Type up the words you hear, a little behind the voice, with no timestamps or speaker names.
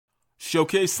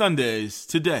Showcase Sundays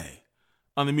today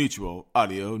on the Mutual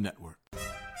Audio Network.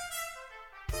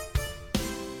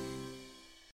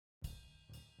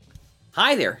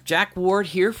 Hi there, Jack Ward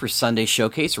here for Sunday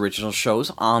Showcase original shows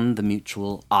on the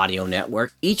Mutual Audio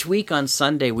Network. Each week on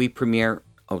Sunday we premiere...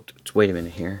 Oh, wait a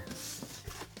minute here.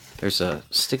 There's a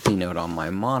sticky note on my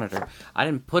monitor. I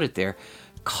didn't put it there.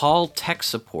 Call tech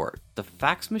support. The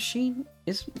fax machine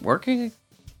is working?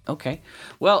 Okay.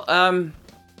 Well,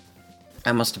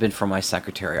 that must have been from my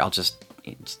secretary. Can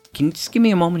you just give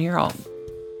me a moment here?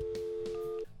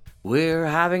 We're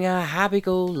having a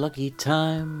happy-go-lucky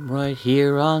time right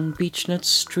here on Beechnut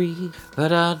Street.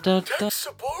 Tech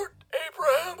support,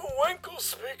 Abraham Wenkel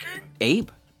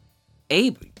speaking.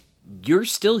 Abe, you're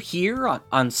still here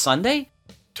on Sunday?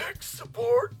 Tech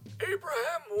support,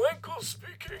 Abraham Wenkel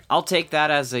speaking. I'll take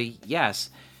that as a yes.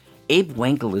 Abe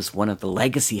Wenkel is one of the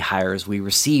legacy hires we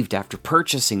received after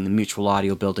purchasing the Mutual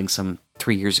Audio building some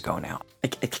 3 years ago now. I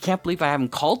can't believe I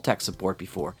haven't called tech support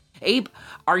before. Abe,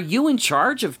 are you in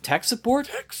charge of tech support?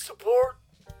 Tech support,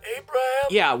 Abraham?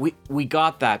 Yeah, we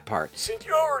got that part.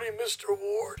 Seniority, Mr.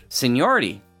 Ward.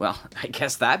 Seniority? Well, I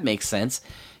guess that makes sense.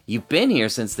 You've been here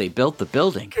since they built the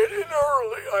building. Get in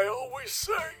early, I always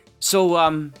say.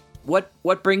 So,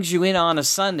 what brings you in on a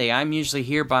Sunday? I'm usually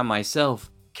here by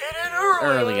myself. Get in early.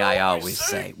 Early, I always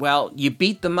say. Well, you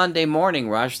beat the Monday morning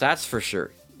rush, that's for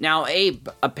sure. Now, Abe,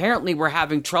 apparently we're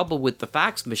having trouble with the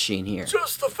fax machine here.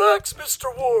 Just the fax,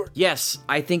 Mr. Ward. Yes,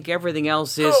 I think everything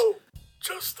else is... No,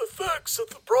 just the facts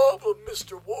of the problem,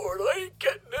 Mr. Ward. I ain't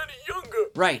getting any younger.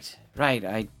 Right.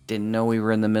 I didn't know we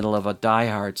were in the middle of a Die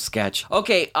Hard sketch.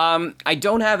 Okay, I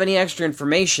don't have any extra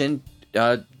information,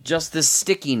 just this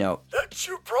sticky note. That's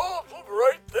your problem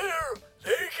right there.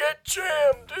 They get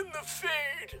jammed in the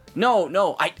feed.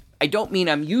 No, I don't mean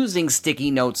I'm using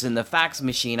sticky notes in the fax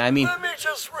machine, I mean... Let me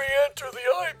just re-enter the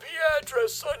IP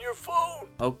address on your phone.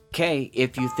 Okay,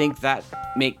 if you think that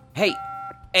Hey,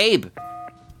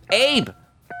 Abe!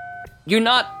 You're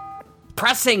not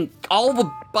pressing all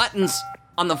the buttons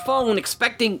on the phone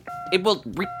expecting it will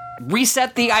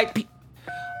reset the IP...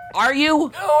 Are you?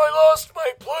 Now I lost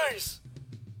my place.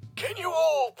 Can you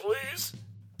hold, please?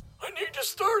 I need to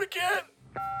start again.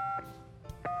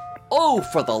 Oh,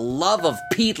 for the love of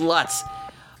Pete Lutz.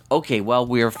 Okay, well,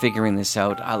 we're figuring this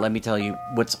out. Let me tell you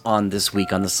what's on this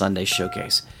week on the Sunday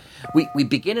Showcase. We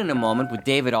begin in a moment with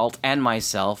David Alt and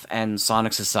myself and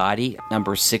Sonic Society,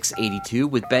 number 682,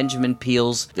 with Benjamin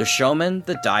Peel's The Showman,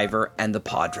 The Diver, and The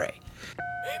Padre.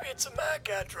 Maybe it's a MAC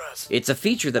address. It's a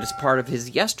feature that is part of his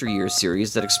Yesteryear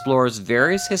series that explores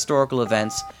various historical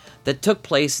events that took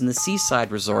place in the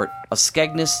seaside resort of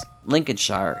Skegness,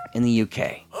 Lincolnshire, in the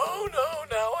UK. Oh no,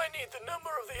 now I need the number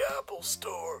of the Apple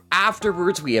Store.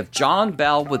 Afterwards, we have John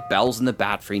Bell with Bells in the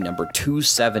Bat Free, number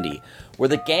 270, where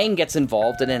the gang gets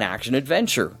involved in an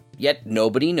action-adventure, yet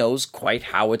nobody knows quite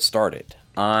how it started.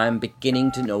 I'm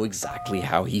beginning to know exactly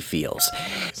how he feels.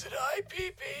 Is it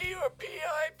IPP or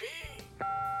PIP?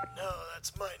 No,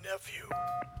 that's my nephew.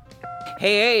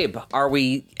 Hey Abe, are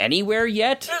we anywhere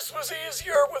yet? This was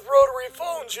easier with rotary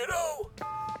phones, you know.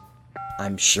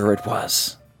 I'm sure it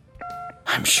was.